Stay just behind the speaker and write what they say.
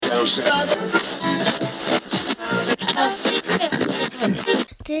This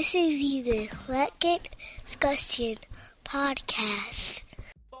is the Eclectic Discussion Podcast.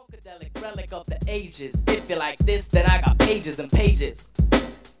 Funkadelic relic of the ages. If you like this, then I got pages and pages.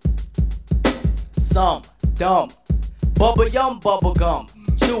 Some dumb bubble yum bubble gum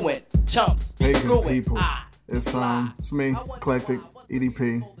chewing chumps. Hey good people, it's me, Eclectic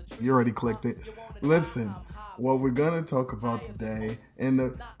EDP. You already clicked it. Listen, what we're gonna talk about today,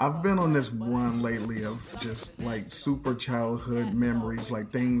 and I've been on this run lately of just like super childhood memories, like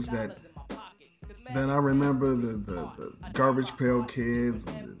things that I remember, the Garbage Pail Kids,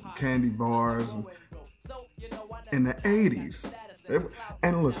 and the candy bars, and in the 80s.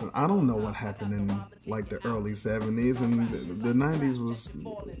 And listen, I don't know what happened in like the early 70s, and the 90s was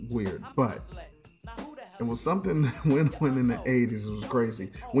weird, but it was something that went in the 80s. It was crazy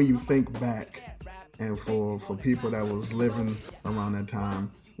when you think back. And for people that was living around that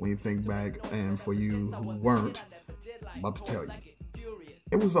time, when you think back, and for you who weren't, I'm about to tell you,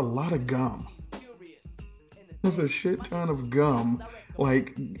 it was a lot of gum. It was a shit ton of gum.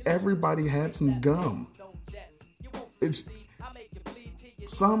 Like, everybody had some gum. It's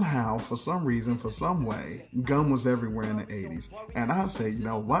somehow, for some reason, for some way, gum was everywhere in the 80s. And I say, you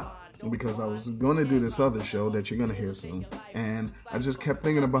know what? Because I was going to do this other show that you're going to hear soon. And I just kept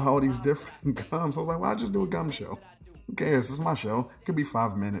thinking about all these different gums. I was like, well, I'll just do a gum show. Who cares? It's my show. It could be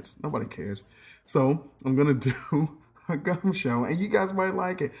 5 minutes. Nobody cares. So I'm going to do a gum show. And you guys might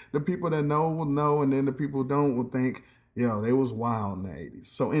like it. The people that know will know. And then the people who don't will think, yo, they was wild in the 80s.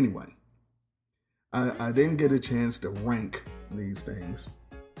 So anyway, I didn't get a chance to rank these things.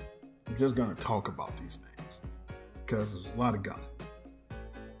 I'm just going to talk about these things. Because there's a lot of gum.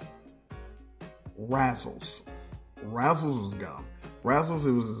 Razzles. Razzles was gum. Razzles,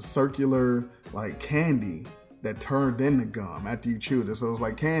 it was a circular like candy that turned into gum after you chewed it. So it was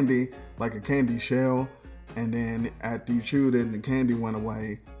like candy, like a candy shell, and then after you chewed it and the candy went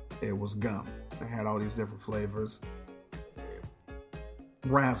away, it was gum. It had all these different flavors.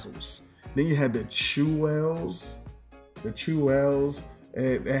 Razzles. Then you had the Chew-Wells. The Chew-Wells,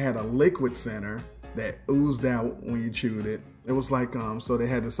 it had a liquid center that oozed out when you chewed it. It was like, so they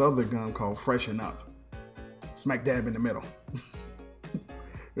had this other gum called Freshen Up. Smack dab in the middle.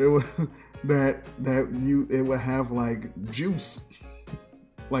 It was it would have like juice,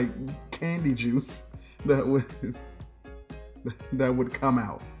 like candy juice that would come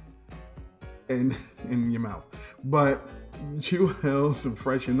out in your mouth. But Chew-Wells and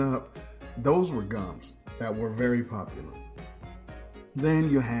Freshen Up, those were gums that were very popular. Then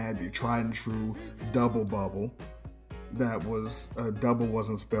you had the tried and true Double Bubble. That was, double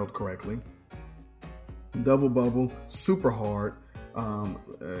wasn't spelled correctly. Double Bubble, super hard.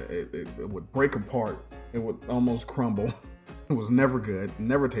 It would break apart. It would almost crumble. It was never good,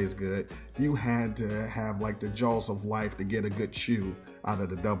 never tastes good. You had to have like the jaws of life to get a good chew out of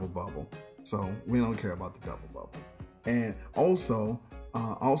the Double Bubble. So we don't care about the Double Bubble. And also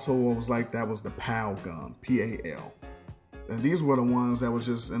what was like that was the Pal gum, P-A-L. And these were the ones that was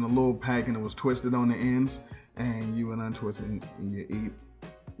just in a little pack and it was twisted on the ends, and you would untwist it and you eat.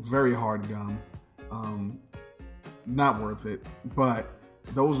 Very hard gum. Not worth it. But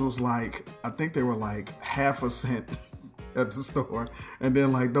those was like, I think they were like half a cent at the store. And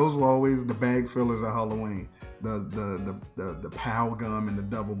then like those were always the bag fillers at Halloween. The Pal gum and the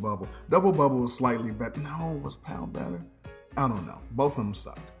Double Bubble. Double Bubble was slightly better. No, was Pal better? I don't know. Both of them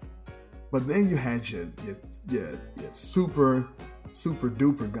sucked. But then you had your super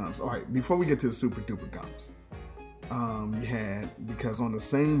duper gums. All right, before we get to the super duper gums, you had, because on the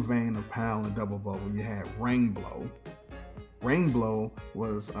same vein of Pal and Double Bubble, you had Rainbow. Rainbow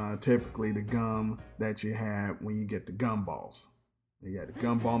was typically the gum that you had when you get the gumballs. You had the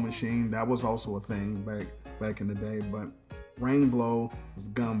gumball machine. That was also a thing back in the day. But Rainbow was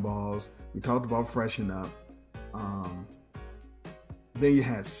gumballs. We talked about Freshen Up. Then you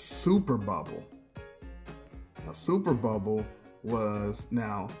had Super Bubble. Now, Super Bubble was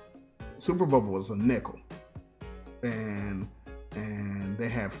a nickel. And they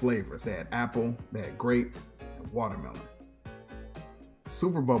had flavors. They had apple, they had grape, and watermelon.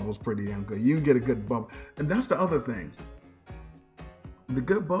 Super Bubble was pretty damn good. You can get a good bubble. And that's the other thing. The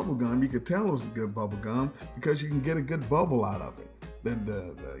good bubble gum, you could tell it was a good bubble gum because you can get a good bubble out of it.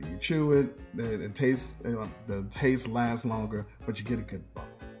 You chew it, the taste lasts longer, but you get a good bubble.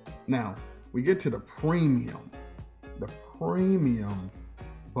 Now, we get to the premium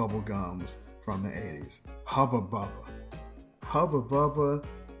bubble gums from the 80s. Hubba Bubba. Hubba Bubba,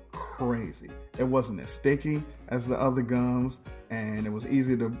 crazy. It wasn't as sticky as the other gums, and it was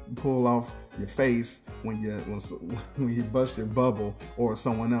easy to pull off your face when you bust your bubble, or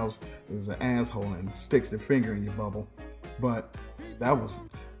someone else is an asshole and sticks their finger in your bubble. But that was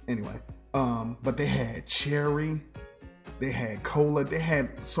anyway. But they had cherry, they had cola, they had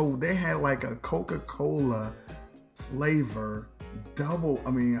like a Coca-Cola flavor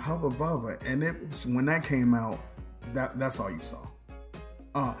Hubba Bubba, and it was, when that came out, that's all you saw.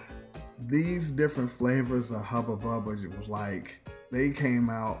 These different flavors of Hubba Bubbas, it was like they came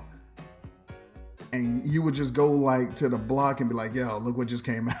out, and you would just go like to the block and be like, "Yo, look what just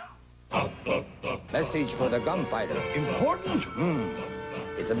came out." Message for the gum fighter. Important?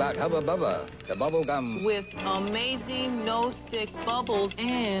 It's about Hubba Bubba, the bubble gum. With amazing no-stick bubbles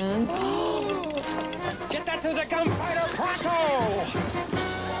and... Get that to the gum fighter pronto!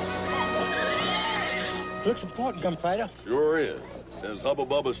 Looks important, gum fighter. Sure is. Says Hubba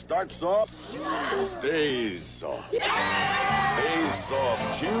Bubba starts soft, stays soft. Stays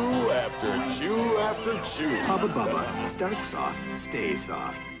soft, chew after chew after chew. Hubba Bubba starts soft, stays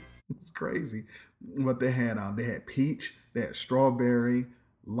soft. It's crazy. But they had peach, they had strawberry,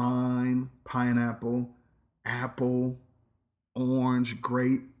 lime, pineapple, apple, orange,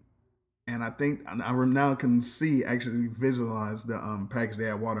 grape, and I think I now can actually visualize the package. They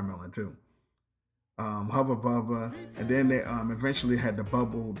had watermelon too. Hubba Bubba, and then they eventually had the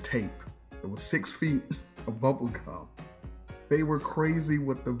bubble tape. It was 6 feet of bubble gum. They were crazy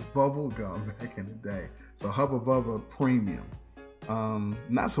with the bubble gum back in the day. So Hubba Bubba Premium,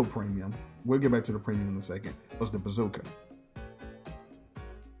 not so premium. We'll get back to the premium in a second. Was the Bazooka?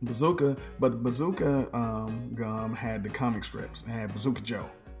 But Bazooka gum had the comic strips. It had Bazooka Joe.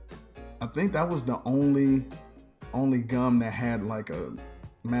 I think that was the only gum that had like a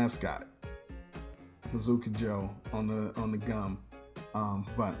mascot. Bazooka Joe on the gum.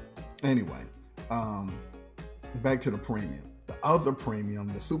 But anyway, back to the premium. The other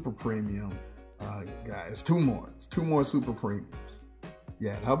premium, the super premium, guys, two more super premiums. You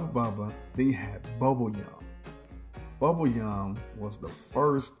had Hubba Bubba, then you had Bubble Yum. Bubble Yum was the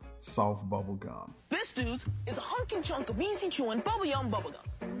first soft bubble gum. This dude is a hunking chunk of easy chewing bubble yum bubblegum.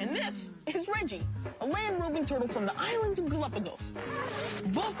 And this is Reggie, a land-roving turtle from the islands of Galapagos.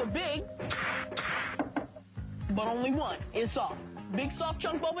 Both are big, but only one is soft. Big soft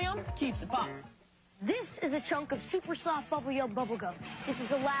chunk bubble yum keeps it popping. This is a chunk of super soft bubble yum bubblegum. This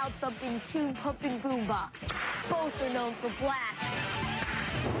is a loud thumping tube pumping boombox. Both are known for blast.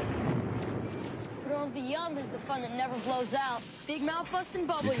 But on the yum is the fun that never blows out. Big mouth busting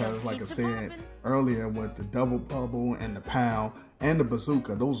bubble yum. Because like I said earlier, with the double bubble and the pow and the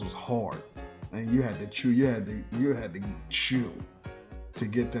bazooka, those was hard. And you had to chew, you had to chew to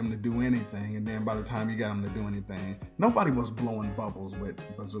get them to do anything. And then by the time you got them to do anything, nobody was blowing bubbles with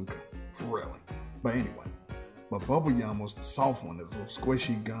bazooka, really. But anyway, but bubble yum was the soft one, this little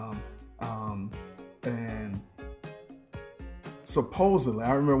squishy gum. And supposedly,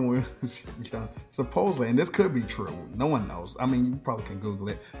 I remember when I was young, supposedly, and this could be true, no one knows. I mean, you probably can Google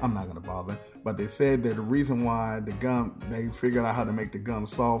it. I'm not gonna bother. But they said that the reason why the gum, they figured out how to make the gum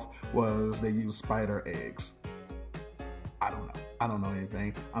soft was they used spider eggs. I don't know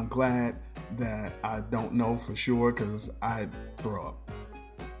anything. I'm glad that I don't know for sure, because I throw up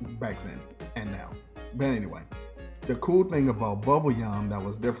back then and now. But anyway, the cool thing about Bubble Yum that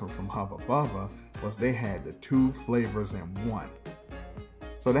was different from Hubba Bubba was they had the two flavors in one.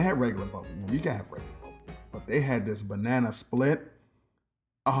 So they had regular Bubble Yum. You can have regular Bubble Yum, but they had this banana split.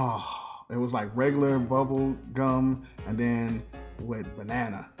 Oh, it was like regular bubble gum and then with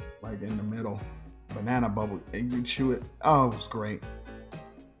banana, like in the middle. Banana bubble, and you chew it. Oh, it was great.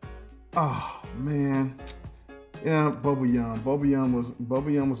 Oh man, yeah, Bubble Yum. Bubble Yum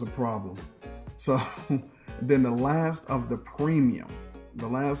was a problem. So then the last of the premium, the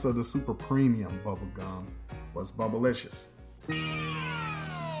last of the super premium bubble gum was Bubblicious.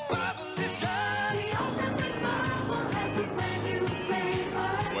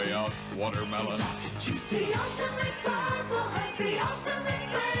 Way out, watermelon.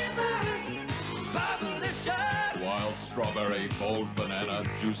 Wild strawberry, bold banana,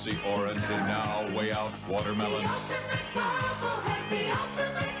 juicy orange, and now way out, watermelon.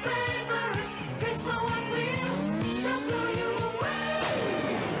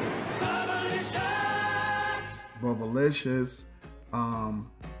 Bubblicious.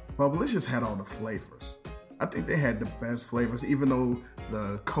 Bubblicious had all the flavors. I think they had the best flavors, even though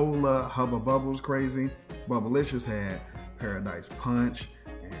the cola Hubba Bubba was crazy. Bubblicious had Paradise Punch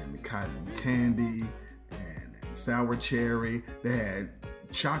and cotton candy and sour cherry. They had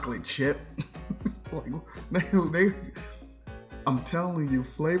chocolate chip. I'm telling you,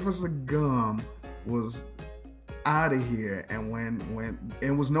 flavors of gum was out of here. And when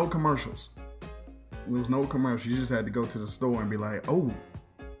it was no commercials. There was no commercials. You just had to go to the store and be like, oh,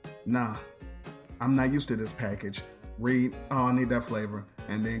 nah, I'm not used to this package. Read, oh, I need that flavor.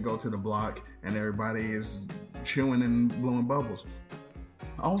 And then go to the block and everybody is chewing and blowing bubbles.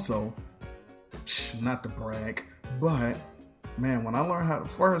 Also, not to brag, but man, when I learned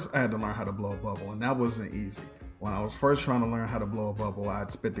first I had to learn how to blow a bubble, and that wasn't easy. When I was first trying to learn how to blow a bubble,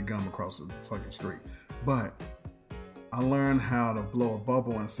 I'd spit the gum across the fucking street. But I learned how to blow a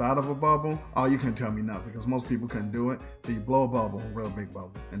bubble inside of a bubble. Oh, you couldn't tell me nothing because most people couldn't do it. So you blow a bubble, a real big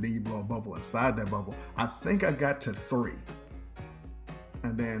bubble, and then you blow a bubble inside that bubble. I think I got to 3.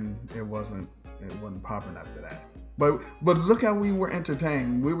 And then it wasn't popping after that. But look how we were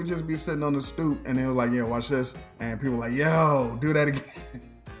entertained. We would just be sitting on the stoop and they were like, yo, watch this. And people were like, yo, do that again.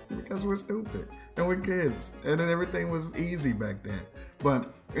 Because we're stupid and we're kids. And then everything was easy back then.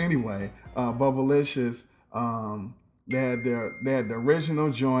 But anyway, Bubblicious, they had the original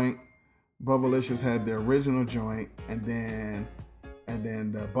joint. Bubblicious had the original joint, and then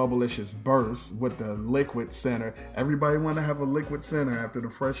the Bubblicious Burst with the liquid center. Everybody wanted to have a liquid center after the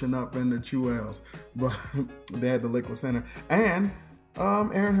freshen up and the Chew-Ls, but they had the liquid center. And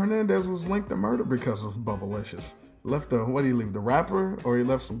Aaron Hernandez was linked to murder because of Bubblicious. What did he leave, the wrapper, or he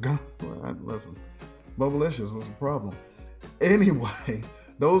left some gum? Listen, Bubblicious was the problem. Anyway,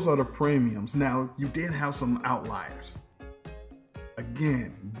 those are the premiums. Now, you did have some outliers.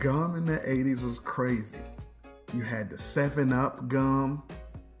 Again, gum in the 80s was crazy. You had the 7-Up gum.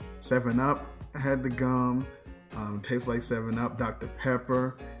 7-Up had the gum. Tastes like 7-Up, Dr.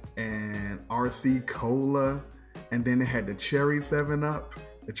 Pepper, and RC Cola. And then it had the cherry 7-Up.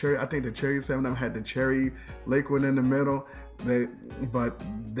 I think the cherry 7-Up had the cherry liquid in the middle. But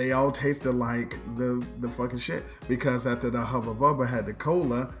they all tasted like the fucking shit. Because after the Hubba Bubba had the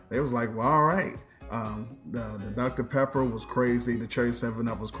cola, they was like, well, all right. The Dr. Pepper was crazy. The cherry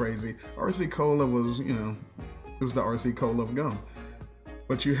 7-Up was crazy. RC Cola was, it was the RC Cola of gum.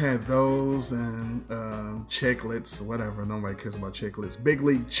 But you had those and Chiclets, whatever. Nobody cares about Chiclets. Big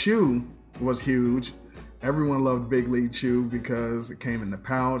League Chew was huge. Everyone loved Big League Chew because it came in the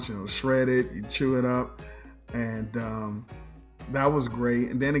pouch and it was shredded. You chew it up. And that was great.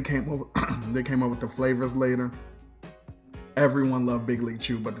 And then it came over. They came up with the flavors later. Everyone loved Big League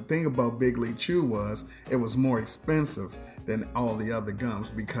Chew, but the thing about Big League Chew was it was more expensive than all the other gums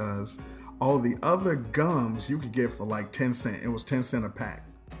because all the other gums you could get for like 10 cents. It was 10 cents a pack,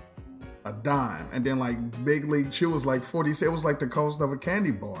 a dime. And then like Big League Chew was like 40 cents. It was like the cost of a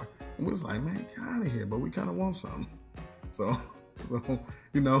candy bar. And we was like, man, get out of here, but we kind of want something. So,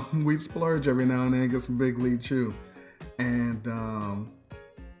 we splurge every now and then and get some Big League Chew. And,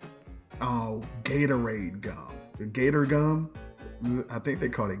 Gatorade gum. The Gator gum, I think they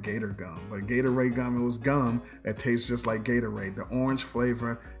called it Gator gum, but Gatorade gum, it was gum that tastes just like Gatorade, the orange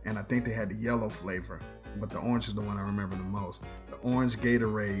flavor, and I think they had the yellow flavor, but the orange is the one I remember the most. The orange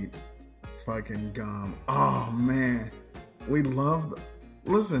Gatorade fucking gum. Oh man, we loved.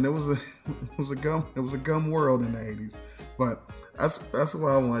 Listen, it was a gum world in the 80s, but that's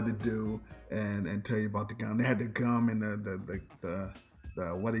what I wanted to do and tell you about the gum. They had the gum in the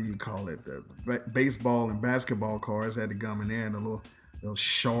what do you call it? The baseball and basketball cards had the gum in there, and a little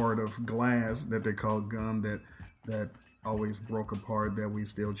shard of glass that they called gum that always broke apart that we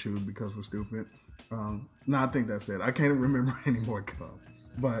still chewed because we're stupid. I think that's it. I can't remember any more gum,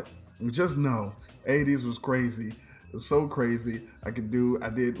 but just know 80s was crazy. It was so crazy. I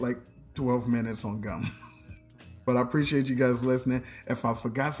did like 12 minutes on gum. But I appreciate you guys listening. If I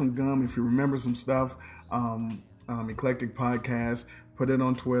forgot some gum, if you remember some stuff, Eclectic Podcast, put it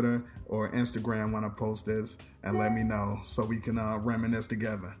on Twitter or Instagram when I post this and let me know so we can reminisce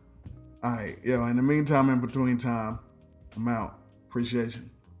together. All right, in the meantime, in between time, I'm out.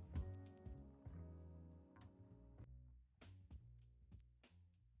 Appreciation.